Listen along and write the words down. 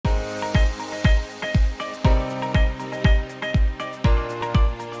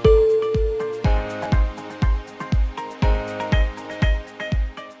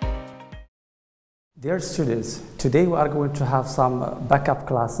Dear students, today we are going to have some backup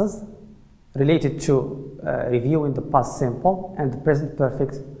classes related to reviewing the past simple and the present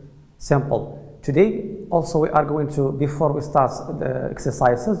perfect simple. Today also we are going to, before we start the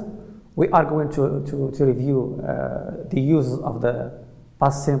exercises, we are going to review the uses of the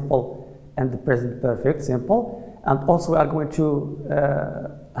past simple and the present perfect simple, and also we are going to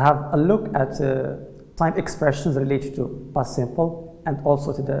have a look at time expressions related to past simple and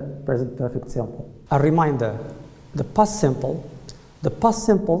also to the present perfect simple. A reminder, the past simple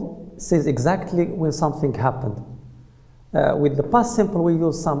says exactly when something happened. With the past simple we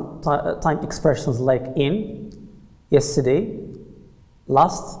use some time expressions like in, yesterday,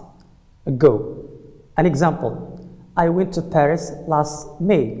 last, ago. An example, I went to Paris last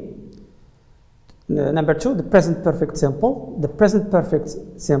May. Number two, the present perfect simple. The present perfect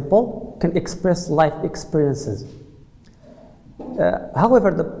simple can express life experiences.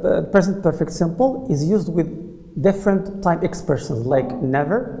 However, the present perfect simple is used with different time expressions like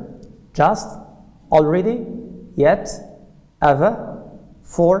never, just, already, yet, ever,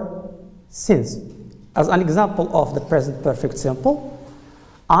 for, since. As an example of the present perfect simple,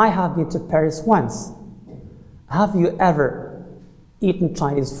 I have been to Paris once. Have you ever eaten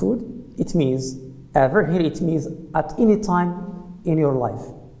Chinese food? It means ever. Here it means at any time in your life.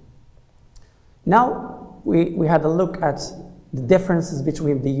 Now we had a look at the differences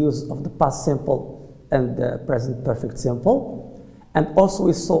between the use of the past simple and the present perfect simple, and also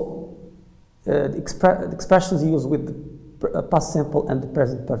we saw the expressions used with the past simple and the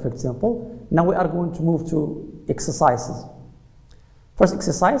present perfect simple. Now we are going to move to exercises. First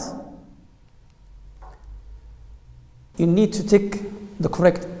exercise, you need to tick the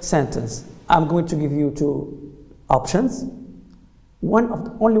correct sentence. I'm going to give you two options.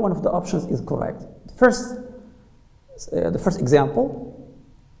 Only one of the options is correct. The first example,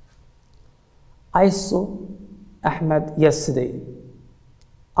 I saw Ahmed yesterday.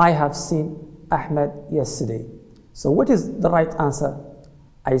 I have seen Ahmed yesterday. So what is the right answer?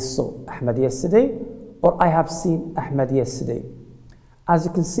 I saw Ahmed yesterday or I have seen Ahmed yesterday. As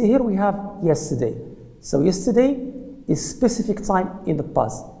you can see here we have yesterday. So yesterday is specific time in the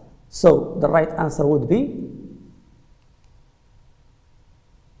past. So the right answer would be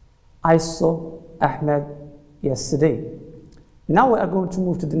I saw Ahmed yesterday. Now we are going to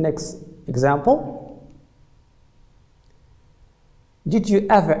move to the next example. Did you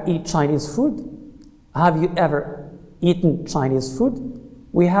ever eat Chinese food? Have you ever eaten Chinese food?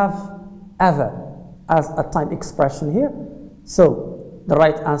 We have ever as a time expression here. So the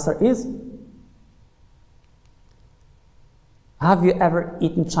right answer is have you ever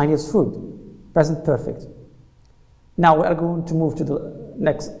eaten Chinese food? Present perfect. Now we are going to move to the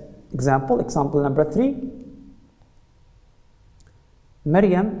next example, example number 3.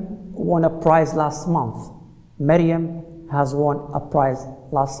 Maryam won a prize last month. Maryam has won a prize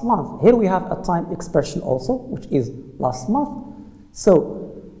last month. Here we have a time expression also, which is last month.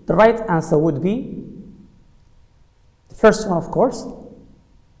 So the right answer would be the first one, of course.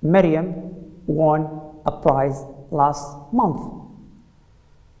 Maryam won a prize last month.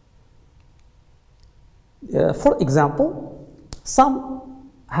 For example, some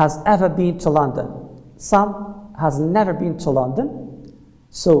has ever been to London. Some has never been to London.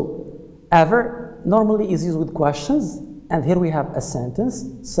 So ever normally is used with questions, and here we have a sentence.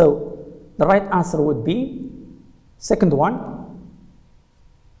 So the right answer would be second one.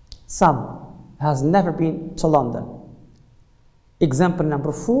 Some has never been to London. Example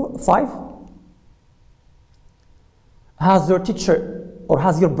number 5. Has your teacher or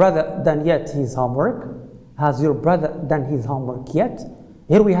has your brother done yet his homework? Has your brother done his homework yet?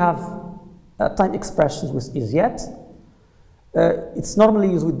 Here we have time expressions which is yet. It's normally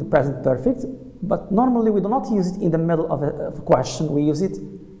used with the present perfect, but normally we do not use it in the middle of a question. We use it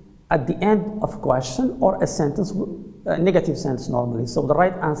at the end of a question or a sentence, a negative sentence normally. So the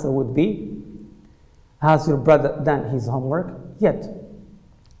right answer would be, has your brother done his homework yet?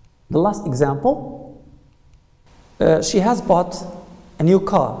 The last example, she has bought a new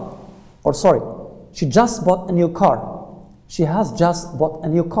car, or sorry, she just bought a new car. She has just bought a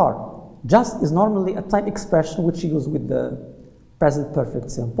new car. Just is normally a time expression which you use with the present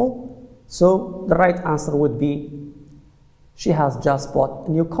perfect simple. So the right answer would be she has just bought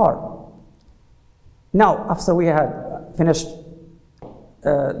a new car. Now, after we had finished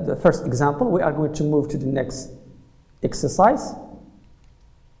the first example, we are going to move to the next exercise.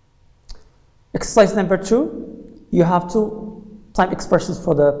 Exercise number 2, you have two time expressions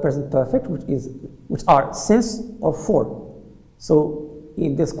for the present perfect, which are since or for. So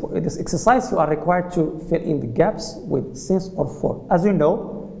in this exercise, you are required to fill in the gaps with since or for. As you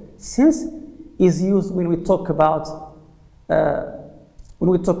know, since is used when we talk about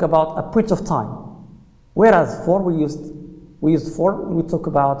a point of time, whereas for we use for when we talk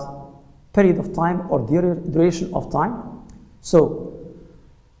about period of time or duration of time. So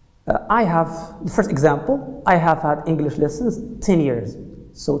I have the first example. I have had English lessons 10 years.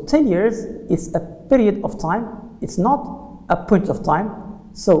 So 10 years is a period of time. It's not a point of time.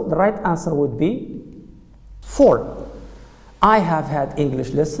 So the right answer would be 4. I have had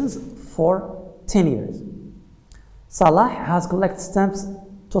English lessons for 10 years. Salah has collected stamps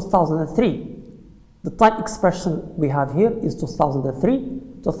 2003. The time expression we have here is 2003.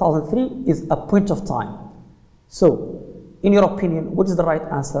 2003 is a point of time. So, in your opinion, what is the right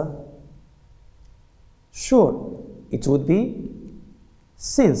answer? Sure, it would be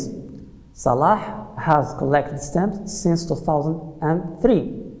since. Salah has collected stamps since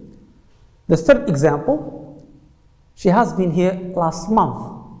 2003. The third example, she has been here last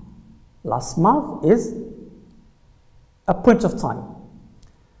month. Last month is a point of time.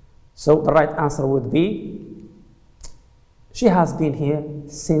 So the right answer would be she has been here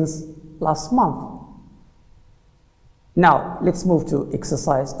since last month. Now let's move to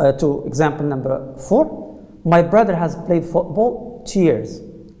example number 4. My brother has played football 2 years.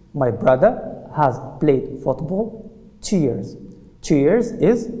 My brother has played football 2 years. 2 years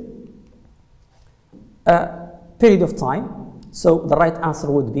is a period of time. So the right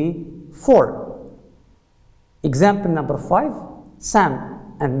answer would be 4. Example number 5. Sam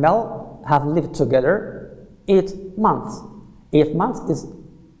and Mel have lived together 8 months. 8 months is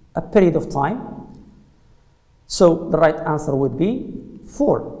a period of time. So the right answer would be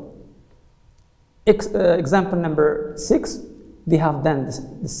 4. Example number 6. They have done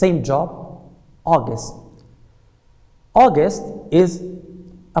the same job August. August is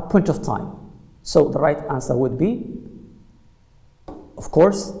a point of time. So the right answer would be, of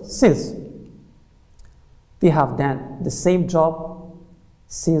course, since. They have done the same job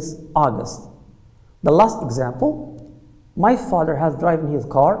since August. The last example, my father has driven his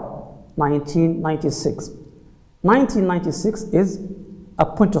car 1996. 1996 is a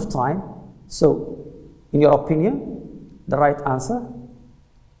point of time. So, in your opinion, the right answer,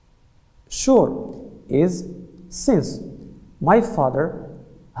 sure, is since. My father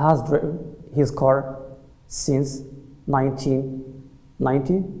has driven his car since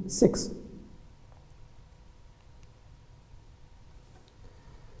 1996.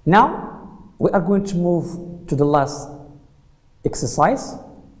 Now, we are going to move to the last exercise.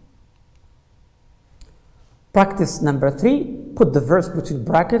 Practice number 3, put the verbs between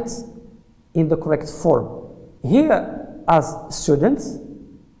brackets in the correct form. Here, as students,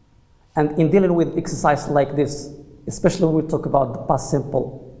 and in dealing with exercise like this, especially when we talk about the past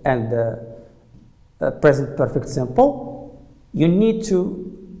simple and the present perfect simple, you need to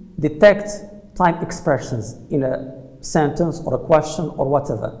detect time expressions in a sentence or a question or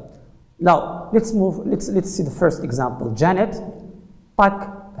whatever. Now, let's see the first example. Janet packed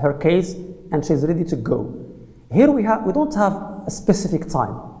her case and she's ready to go. Here we don't have a specific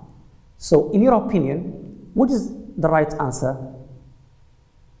time. So, in your opinion, what is the right answer?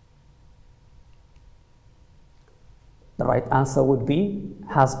 The right answer would be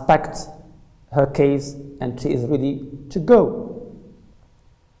has packed her case and she is ready to go.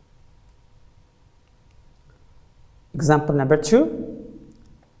 Example number 2.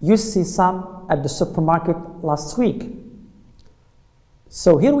 You see Sam at the supermarket last week.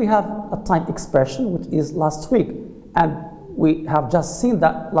 So here we have a time expression which is last week, and we have just seen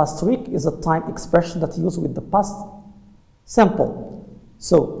that last week is a time expression that used with the past simple.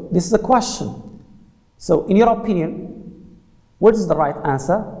 So this is a question. So in your opinion, what is the right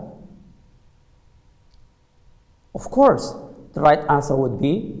answer? Of course, the right answer would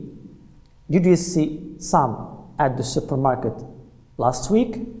be, did you see Sam at the supermarket last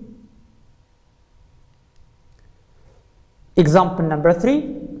week? Example number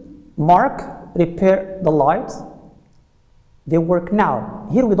 3, Mark repaired the lights. They work now.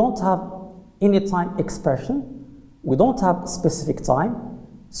 Here we don't have any time expression. We don't have specific time.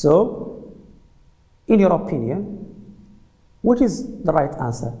 So, in your opinion, what is the right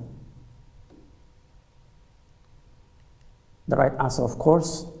answer? The right answer, of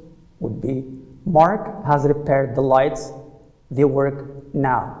course, would be Mark has repaired the lights. They work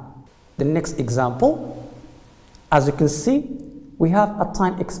now. The next example, as you can see, we have a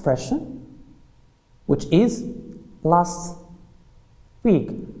time expression which is last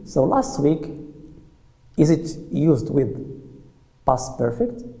week. So last week, is it used with past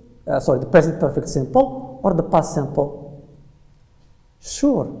perfect? The present perfect simple or the past simple?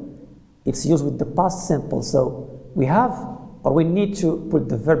 Sure, it's used with the past simple. So we have or we need to put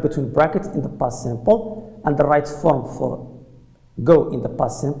the verb between brackets in the past simple, and the right form for go in the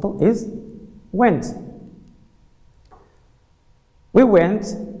past simple is went. We went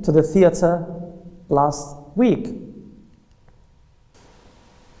to the theater last week.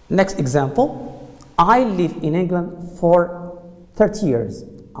 Next example, I live in England for 30 years.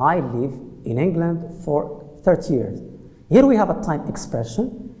 I live in England for 30 years. Here we have a time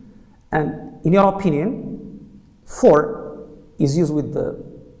expression, and in your opinion, for is used with the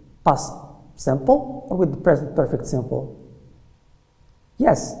past simple or with the present perfect simple?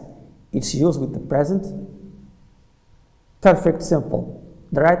 Yes, it's used with the present perfect simple.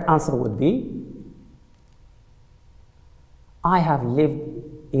 The right answer would be, I have lived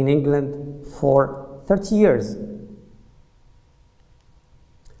in England for 30 years.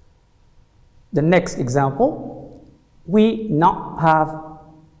 The next example, we not have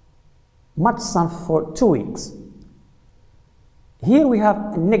much sun for 2 weeks. Here we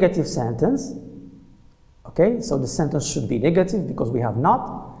have a negative sentence. Okay, so the sentence should be negative because we have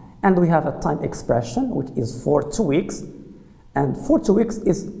not, and we have a time expression which is for 2 weeks, and for 2 weeks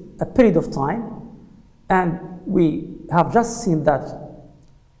is a period of time, and we have just seen that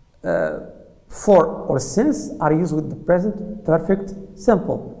for or since are used with the present perfect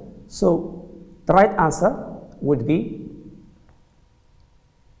simple. So the right answer would be,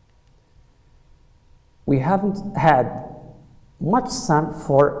 we haven't had much sun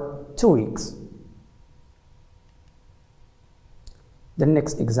for 2 weeks. The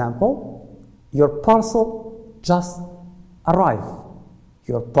next example, your parcel just arrived.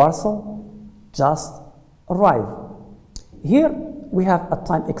 Your parcel just arrived. Here we have a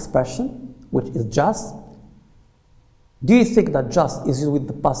time expression which is just. Do you think that just is used with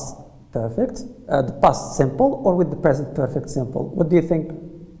the past perfect, the past simple, or with the present perfect simple? What do you think?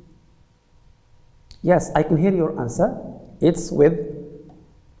 Yes, I can hear your answer. It's with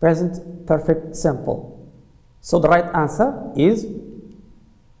present perfect simple. So the right answer is,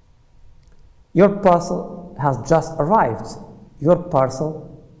 your parcel has just arrived. Your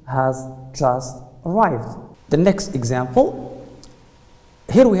parcel has just arrived. The next example,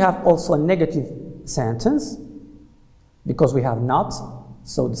 here we have also a negative sentence because we have not,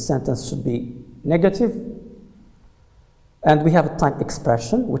 so the sentence should be negative. And we have a time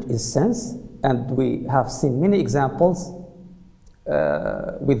expression which is since, and we have seen many examples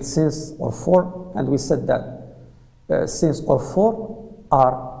with since or for, and we said that since or for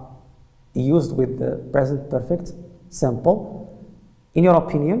are used with the present perfect simple. In your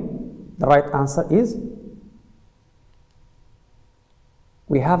opinion, the right answer is,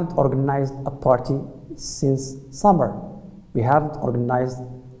 we haven't organized a party since summer. We haven't organized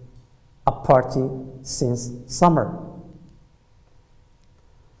a party since summer.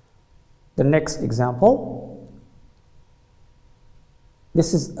 The next example,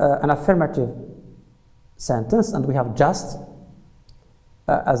 this is an affirmative sentence, and we have just,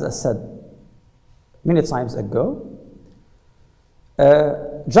 as I said many times ago.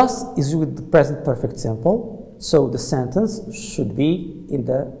 Just is with the present perfect simple, so the sentence should be in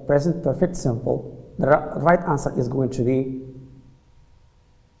the present perfect simple. The right answer is going to be,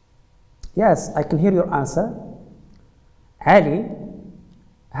 yes, I can hear your answer. Ali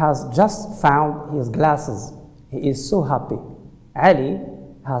has just found his glasses. He is so happy. Ali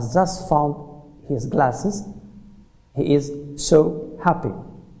has just found his glasses. He is so happy.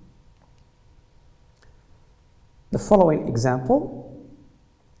 The following example,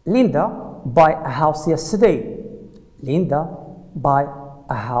 Linda bought a house yesterday. Linda bought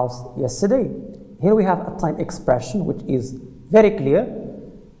a house yesterday. Here we have a time expression which is very clear.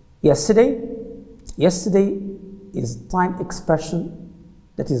 Yesterday. Yesterday is time expression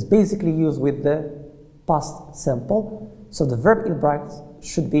that is basically used with the past simple. So the verb in brackets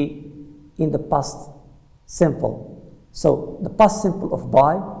should be in the past simple. So the past simple of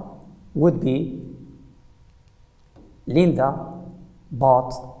buy would be, Linda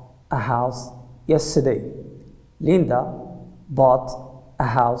bought a house yesterday. Linda bought a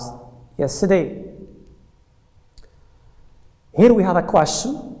house yesterday. Here we have a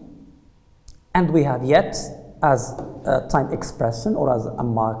question, and we have yet as a time expression or as a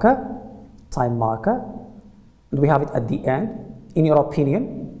marker, time marker, and we have it at the end. In your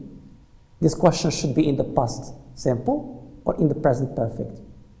opinion, this question should be in the past simple or in the present perfect?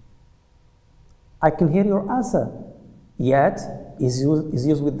 I can hear your answer. Yet is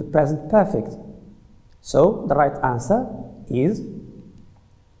used with the present perfect. So the right answer is,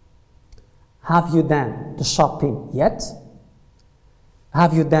 have you done the shopping yet?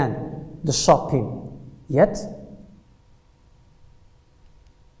 Have you done the shopping yet?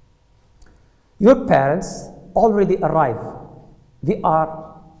 Your parents already arrived They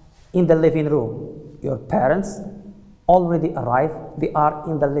are in the living room. Your parents already arrived. They are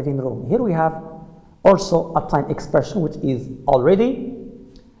in the living room. Here we have also a time expression which is already,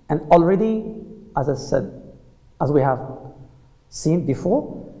 and already, as I said, as we have seen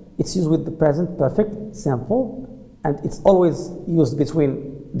before, it's used with the present perfect simple, and it's always used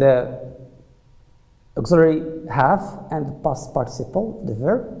between the auxiliary have and the past participle, the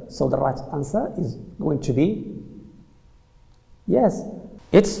verb. So the right answer is going to be yes.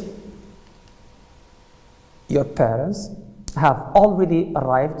 It's your parents have already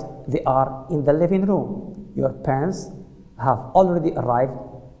arrived. They are in the living room. Your parents have already arrived.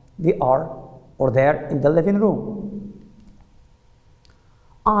 They are or they're in the living room.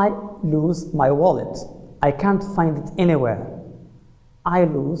 I lose my wallet. I can't find it anywhere. I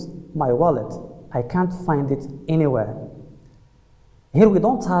lose my wallet. I can't find it anywhere. Here we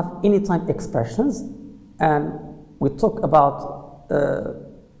don't have any time expressions, and we talk about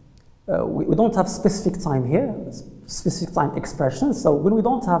we don't have specific time here, specific time expressions. So when we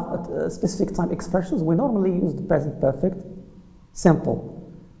don't have specific time expressions, we normally use the present perfect simple.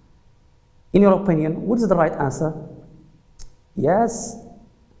 In your opinion, what is the right answer? Yes.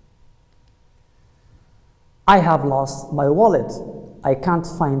 I have lost my wallet. I can't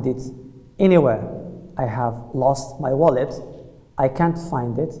find it anywhere. I have lost my wallet. I can't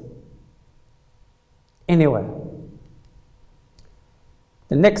find it anywhere.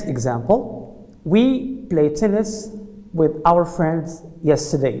 The next example, we played tennis with our friends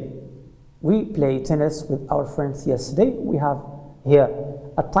yesterday. We played tennis with our friends yesterday. We have here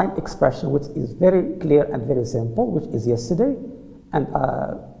a time expression which is very clear and very simple, which is yesterday. And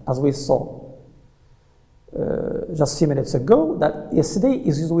as we saw just a few minutes ago, that yesterday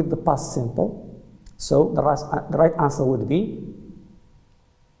is used with the past simple. So the right answer would be,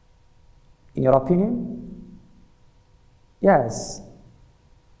 in your opinion, yes,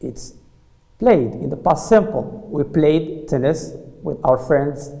 it's played in the past simple. We played tennis with our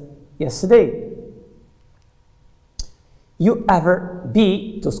friends yesterday. You ever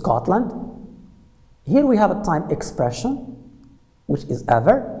been to Scotland? Here we have a time expression, which is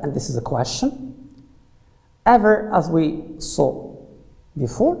ever, and this is a question. Ever, as we saw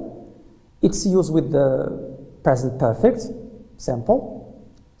before, it's used with the present perfect simple.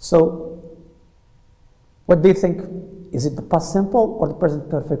 So what do you think? Is it the past simple or the present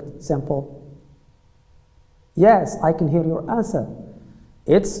perfect simple? Yes, I can hear your answer.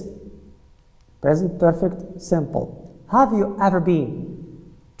 It's present perfect simple. Have you ever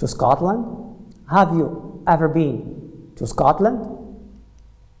been to Scotland? Have you ever been to Scotland?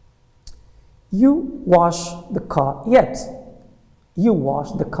 You wash the car yet? You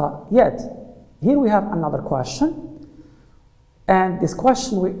wash the car yet? Here we have another question. And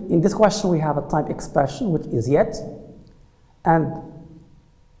in this question we have a time expression which is yet. And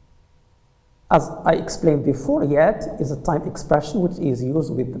as I explained before, yet is a time expression which is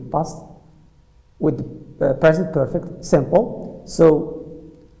used with the past, with the present perfect simple. So,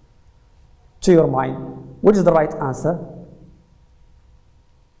 to your mind, what is the right answer?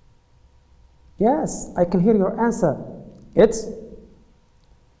 Yes, I can hear your answer. It's,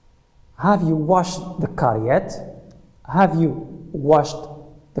 have you washed the car yet? Have you washed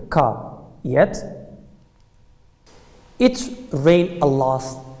the car yet? It rained a lot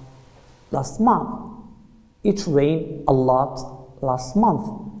last month. It rained a lot last month.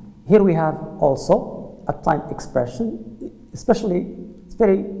 Here we have also a time expression, especially it's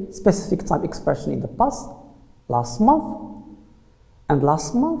very specific time expression in the past, last month. And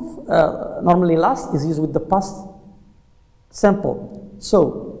last month, normally last is used with the past simple.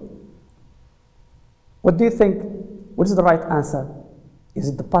 So, what do you think? What is the right answer? Is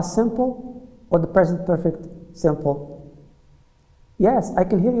it the past simple or the present perfect simple? Yes, I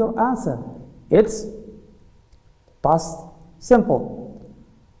can hear your answer. It's past simple.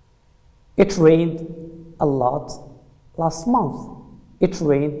 It rained a lot last month. It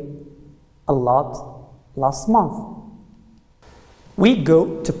rained a lot last month. We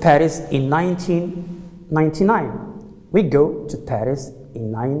go to Paris in 1999. We go to Paris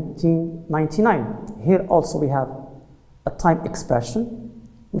in 1999. Here also we have a time expression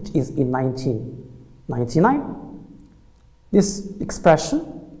which is in 1999. This expression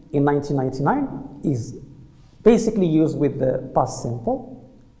in 1999 is basically used with the past simple.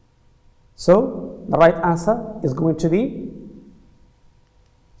 So the right answer is going to be,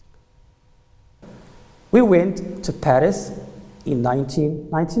 we went to Paris in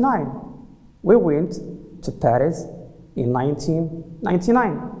 1999. We went to Paris in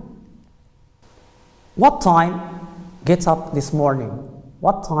 1999. What time get up this morning?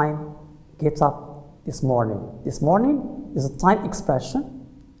 What time get up this morning. This morning is a time expression.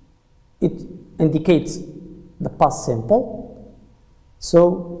 It indicates the past simple. So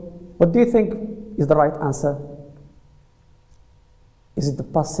what do you think is the right answer? Is it the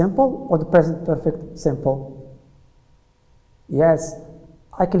past simple or the present perfect simple? Yes,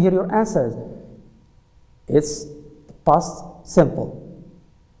 I can hear your answers. It's the past simple.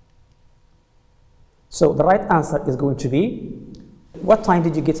 So the right answer is going to be, what time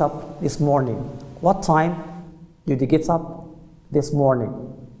did you get up this morning? What time did you get up this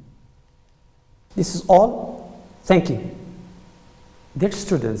morning? This is all. Thank you. Dear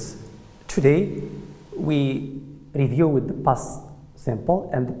students, today we review with the past simple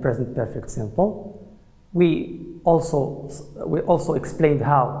and the present perfect simple. We also explained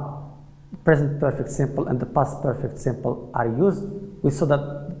how the present perfect simple and the past perfect simple are used. We saw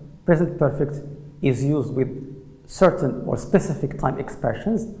that present perfect is used with certain or specific time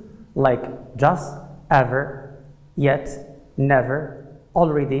expressions like just, ever, yet, never,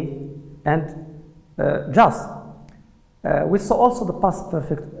 already, and just. We saw also the past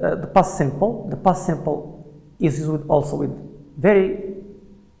perfect, the past simple. The past simple is used also with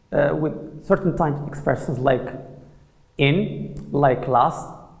with certain time expressions like in, like last,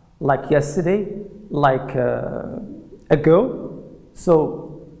 like yesterday, like ago.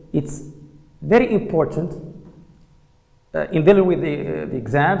 So it's very important in dealing with the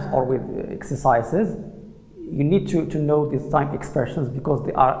exams or with exercises. You need to know these time expressions because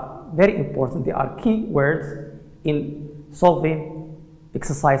they are very important. They are key words in solving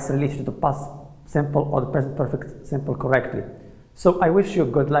exercise related to the past simple or the present perfect simple correctly. So I wish you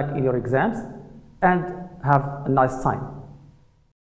good luck in your exams and have a nice time.